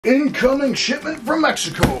Incoming shipment from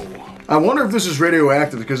Mexico. I wonder if this is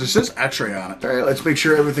radioactive because it says X-ray on it. All right, let's make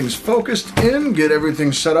sure everything's focused in, get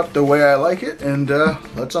everything set up the way I like it, and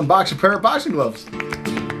let's unbox a pair of boxing gloves.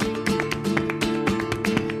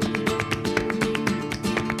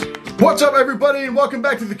 What's up, everybody, and welcome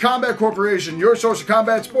back to the Combat Corporation, your source of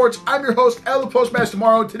combat sports. I'm your host, El the Postmaster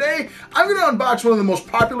Morrow. Today, I'm going to unbox one of the most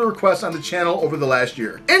popular requests on the channel over the last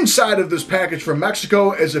year. Inside of this package from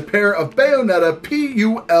Mexico is a pair of Bayoneta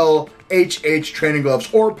PUL training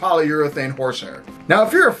gloves, or polyurethane horsehair. Now,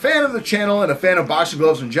 if you're a fan of the channel and a fan of boxing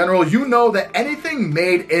gloves in general, you know that anything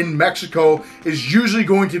made in Mexico is usually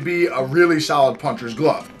going to be a really solid puncher's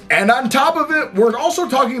glove. And on top of it, we're also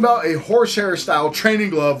talking about a horsehair style training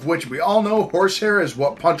glove, which we all know horsehair is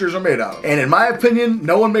what punchers are made out of. And in my opinion,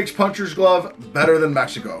 no one makes puncher's glove better than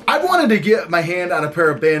Mexico. I've wanted to get my hand on a pair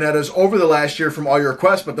of Bayonetas over the last year from all your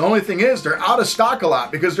requests, but the only thing is they're out of stock a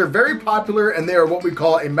lot because they're very popular and they are what we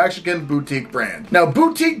call a Mexican boutique brand. Now,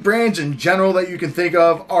 boutique brands in general that you can think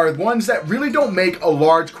of are ones that really don't make a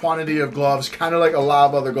large quantity of gloves, kind of like a lot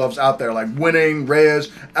of other gloves out there, like Winning, Reyes,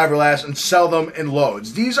 Everlast, and sell them in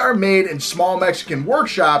loads. These are made in small Mexican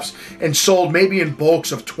workshops and sold maybe in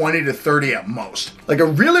bulks of 20 to 30 at most. Like a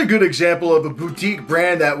really good example of a boutique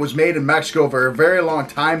brand that was made in Mexico for a very long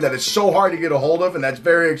time that is so hard to get a hold of and that's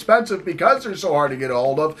very expensive because they're so hard to get a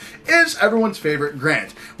hold of is everyone's favorite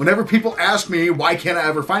Grant. Whenever people ask me why can't I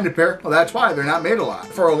ever find a pair, well, that's why they're not made a lot.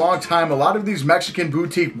 For a long time, a lot of these Mexican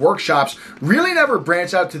boutique workshops really never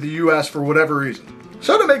branch out to the US for whatever reason.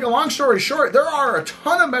 So to make a long story short, there are a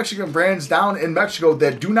ton of Mexican brands down in Mexico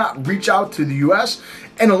that do not reach out to the US,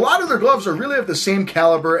 and a lot of their gloves are really of the same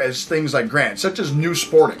caliber as things like Grant, such as New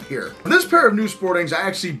Sporting here. This pair of New Sportings I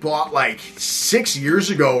actually bought like 6 years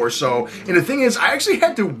ago or so, and the thing is I actually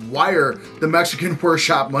had to wire the Mexican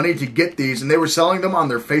workshop money to get these, and they were selling them on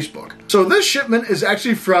their Facebook. So this shipment is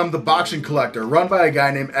actually from the Boxing Collector, run by a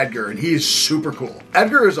guy named Edgar, and he is super cool.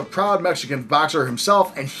 Edgar is a proud Mexican boxer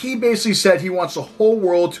himself, and he basically said he wants the whole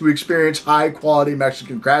world to experience high quality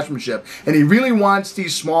Mexican craftsmanship, and he really wants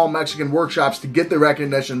these small Mexican workshops to get the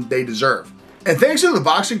recognition they deserve. And thanks to the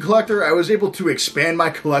Boxing Collector, I was able to expand my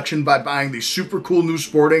collection by buying these super cool New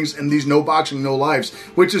Sportings and these No Boxing No Lives,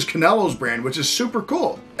 which is Canelo's brand, which is super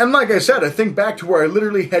cool. And like I said, I think back to where I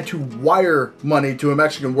literally had to wire money to a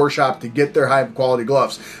Mexican workshop to get their high quality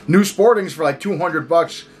gloves. New Sportings for like 200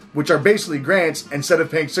 bucks, which are basically Grants, instead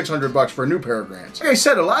of paying 600 bucks for a new pair of Grants. Like I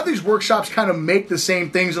said, a lot of these workshops kind of make the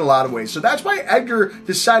same things in a lot of ways. So that's why Edgar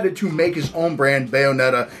decided to make his own brand,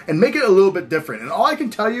 Bayoneta, and make it a little bit different. And all I can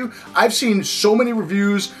tell you, I've seen so many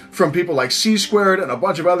reviews from people like C-Squared and a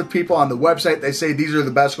bunch of other people on the website. They say these are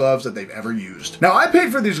the best gloves that they've ever used. Now, I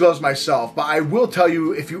paid for these gloves myself, but I will tell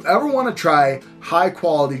you, if you ever want to try high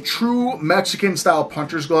quality, true Mexican style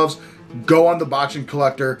puncher's gloves, go on the Boxing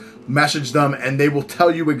Collector, message them, and they will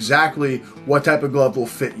tell you exactly what type of glove will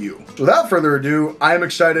fit you. So without further ado, I am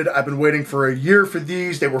excited. I've been waiting for a year for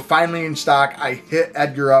these. They were finally in stock. I hit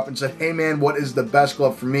Edgar up and said, hey man, what is the best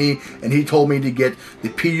glove for me? And he told me to get the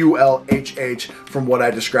PULHH from what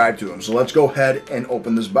I described to him. So let's go ahead and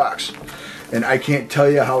open this box. And I can't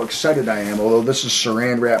tell you how excited I am, although this is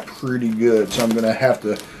saran wrapped pretty good, so I'm gonna have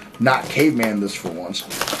to not caveman this for once.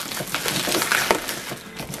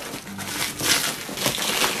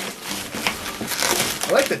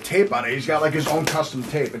 I like the tape on it. He's got like his own custom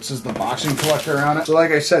tape. It says the Boxing Collector on it. So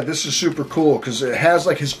like I said, this is super cool because it has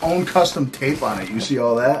like his own custom tape on it. You see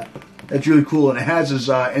all that? That's really cool. And it has his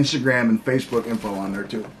Instagram and Facebook info on there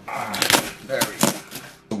too. There we go.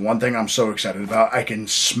 The one thing I'm so excited about, I can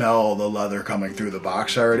smell the leather coming through the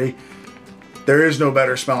box already. There is no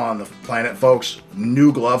better smell on the planet, folks.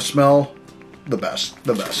 New glove smell, the best,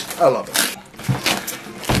 the best. I love it.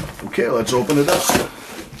 Okay, let's open it up.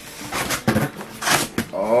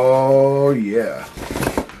 Oh yeah.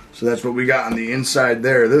 So that's what we got on the inside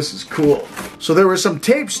there. This is cool. So there was some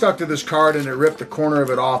tape stuck to this card and it ripped the corner of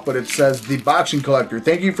it off, but it says the Boxing Collector,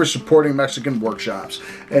 thank you for supporting Mexican workshops.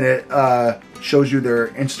 And it shows you their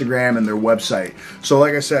Instagram and their website. So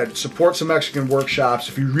like I said, support some Mexican workshops.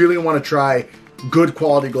 If you really want to try good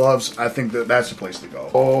quality gloves, I think that that's the place to go.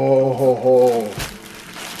 Oh, ho, ho.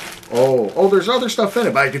 Oh, there's other stuff in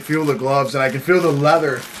it, but I can feel the gloves and I can feel the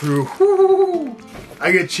leather through. Whoo!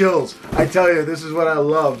 I get chills. I tell you, this is what I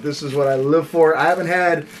love. This is what I live for. I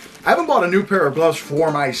haven't bought a new pair of gloves for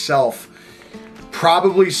myself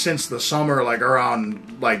probably since the summer, like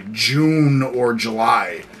around like June or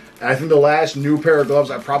July. And I think the last new pair of gloves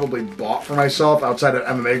I probably bought for myself outside of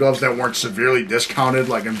MMA gloves that weren't severely discounted,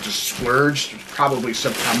 like I'm just splurged, probably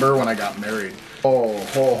September when I got married. Oh,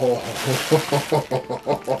 ho, ho, ho, ho, ho,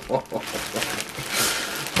 ho, ho, ho.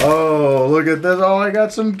 Oh, look at this. Oh, I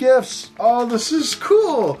got some gifts. Oh, this is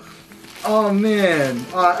cool. Oh, man.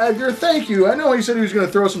 Edgar, thank you. I know he said he was going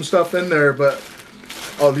to throw some stuff in there, but...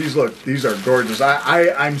 Oh, these are gorgeous.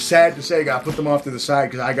 I'm sad to say I gotta put them off to the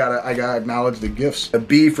side because I gotta acknowledge the gifts. A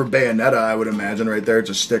B for Bayoneta, I would imagine right there.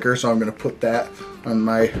 It's a sticker, so I'm gonna put that on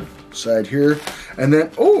my side here. And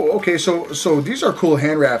then, oh, okay, so these are cool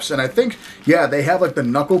hand wraps, and I think, yeah, they have like the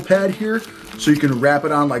knuckle pad here, so you can wrap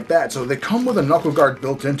it on like that. So they come with a knuckle guard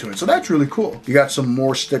built into it, so that's really cool. You got some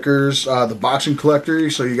more stickers, the boxing collector,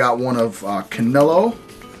 so you got one of Canelo,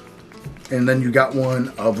 and then you got one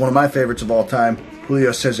of my favorites of all time,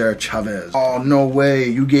 Julio Cesar Chavez. Oh, no way.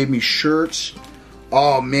 You gave me shirts?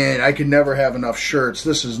 Oh, man. I can never have enough shirts.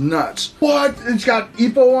 This is nuts. What? It's got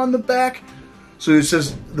Ippo on the back? So it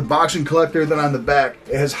says the boxing collector, then on the back,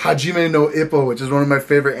 it has Hajime no Ippo, which is one of my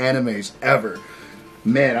favorite animes ever.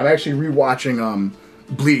 Man, I'm actually rewatching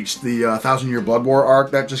Bleach, the 1,000-Year Blood War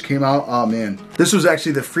arc that just came out. Oh, man. This was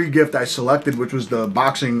actually the free gift I selected, which was the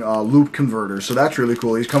boxing loop converter. So that's really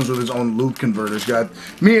cool. He comes with his own loop converters.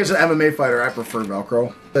 Me as an MMA fighter, I prefer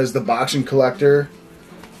Velcro. There's the boxing collector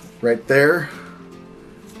right there.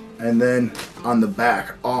 And then on the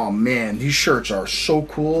back. Oh, man. These shirts are so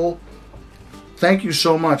cool. Thank you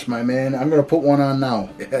so much, my man. I'm going to put one on now.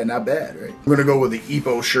 Yeah, not bad, right? I'm going to go with the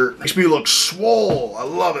Ippo shirt. Makes me look swole. I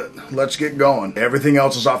love it. Let's get going. Everything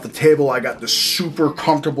else is off the table. I got this super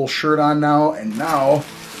comfortable shirt on now. And now,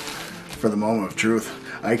 for the moment of truth,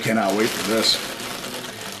 I cannot wait for this.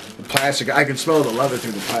 The plastic, I can smell the leather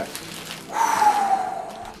through the plastic.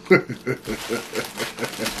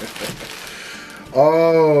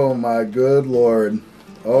 Oh, my good Lord.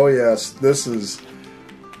 Oh, yes. This is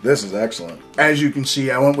excellent. As you can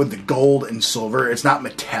see, I went with the gold and silver. It's not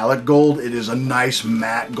metallic gold. It is a nice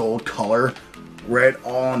matte gold color. Right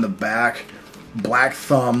all on the back. Black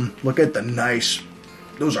thumb. Look at the nice...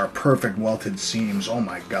 Those are perfect welted seams. Oh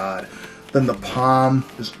my god. Then the palm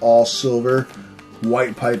is all silver.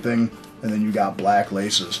 White piping. And then you got black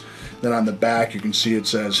laces. Then on the back, you can see it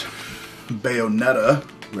says Bayoneta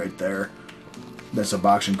right there. That's a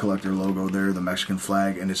boxing collector logo there. The Mexican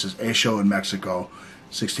flag. And it says Hecho in Mexico.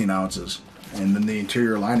 16 ounces, and then the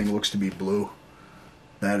interior lining looks to be blue.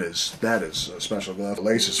 That is a special glove. The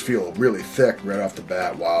laces feel really thick right off the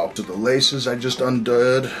bat. Wow. So the laces I just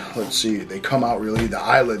undid. Let's see, they come out really. The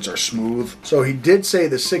eyelids are smooth. So he did say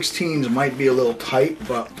the 16s might be a little tight,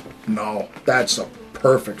 but no, that's a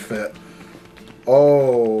perfect fit.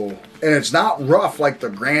 Oh, and it's not rough like the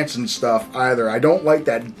Grants and stuff either. I don't like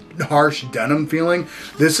that harsh denim feeling.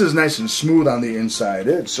 This is nice and smooth on the inside.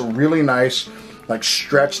 It's a really nice, like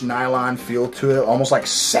stretched nylon feel to it, almost like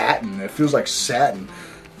satin. It feels like satin.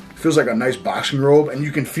 It feels like a nice boxing robe, and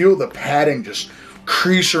you can feel the padding just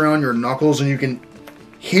crease around your knuckles, and you can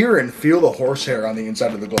hear and feel the horsehair on the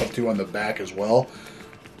inside of the glove too, on the back as well.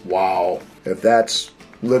 Wow. If that's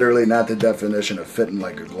literally not the definition of fitting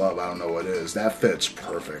like a glove, I don't know what is. That fits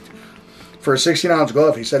perfect. For a 16-ounce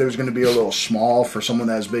glove, he said it was going to be a little small for someone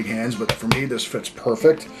that has big hands, but for me, this fits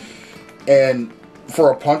perfect. And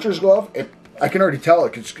for a puncher's glove, I can already tell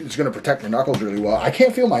it's going to protect your knuckles really well. I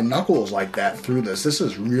can't feel my knuckles like that through this. This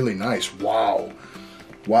is really nice. Wow.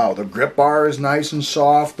 Wow, the grip bar is nice and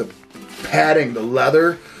soft. The padding, the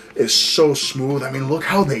leather is so smooth. I mean, look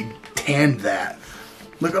how they tanned that.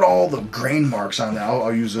 Look at all the grain marks on that.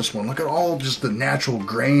 I'll use this one. Look at all just the natural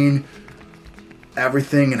grain,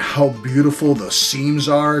 everything, and how beautiful the seams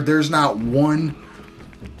are. There's not one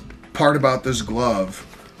part about this glove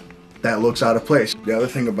that looks out of place. The other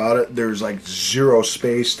thing about it, there's like zero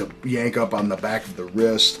space to yank up on the back of the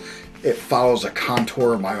wrist. It follows the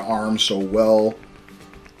contour of my arm so well.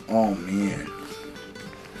 Oh man.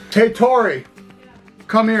 Hey Tori,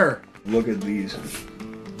 come here. Look at these.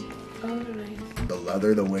 Oh, nice. The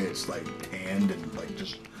leather, the way it's like tanned and like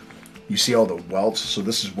just, you see all the welts. So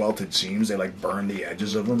this is welted seams. They like burn the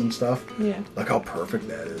edges of them and stuff. Yeah. Look how perfect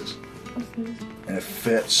that is. That's nice. And it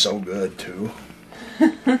fits so good too.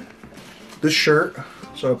 This shirt,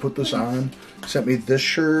 so I put this on. Sent me this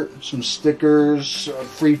shirt, some stickers, a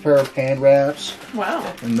free pair of hand wraps.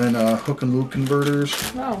 Wow. And then hook and loop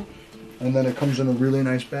converters. Wow. And then it comes in a really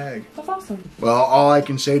nice bag. That's awesome. Well, all I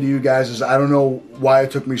can say to you guys is I don't know why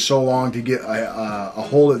it took me so long to get a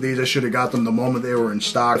hold of these. I should have got them the moment they were in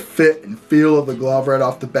stock. The fit and feel of the glove right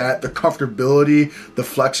off the bat, the comfortability, the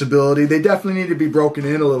flexibility. They definitely need to be broken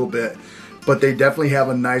in a little bit, but they definitely have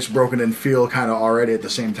a nice broken in feel kind of already at the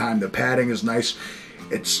same time. The padding is nice.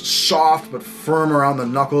 It's soft but firm around the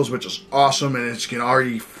knuckles, which is awesome, and you can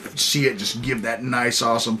already see it just give that nice,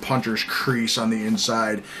 awesome puncher's crease on the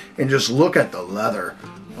inside. And just look at the leather.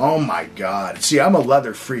 Oh my God. See, I'm a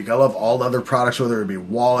leather freak. I love all leather products, whether it be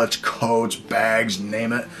wallets, coats, bags,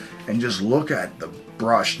 name it. And just look at the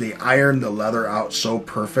brush. They ironed the leather out so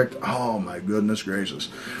perfect. Oh my goodness gracious.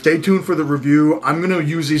 Stay tuned for the review. I'm going to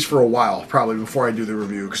use these for a while, probably before I do the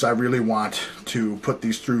review, because I really want to put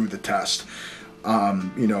these through the test.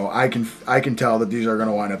 You know, I can tell that these are going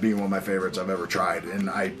to wind up being one of my favorites I've ever tried, and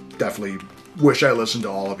I definitely wish I listened to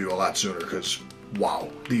all of you a lot sooner, because wow,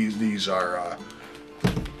 these are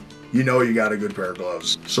you know you got a good pair of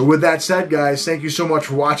gloves. So with that said, guys, thank you so much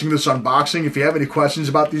for watching this unboxing. If you have any questions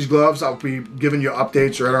about these gloves, I'll be giving you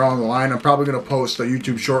updates right along the line. I'm probably going to post a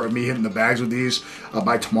YouTube short of me hitting the bags with these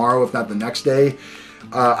by tomorrow, if not the next day.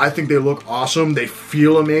 I think they look awesome. They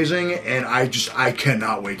feel amazing, and I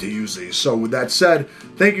cannot wait to use these. So with that said,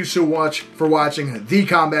 thank you so much for watching The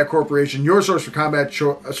Combat Corporation, your source for combat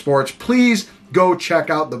sports. Please go check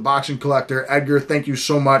out The Boxing Collector. Edgar, thank you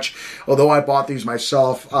so much. Although I bought these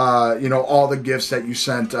myself, you know, all the gifts that you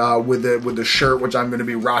sent with the shirt, which I'm going to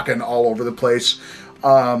be rocking all over the place,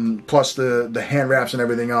 plus the hand wraps and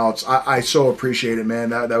everything else. I so appreciate it,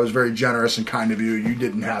 man. That was very generous and kind of you. You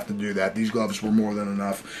didn't have to do that. These gloves were more than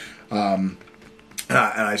enough. And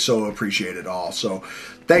I so appreciate it all. So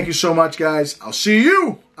thank you so much, guys. I'll see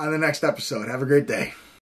you on the next episode. Have a great day.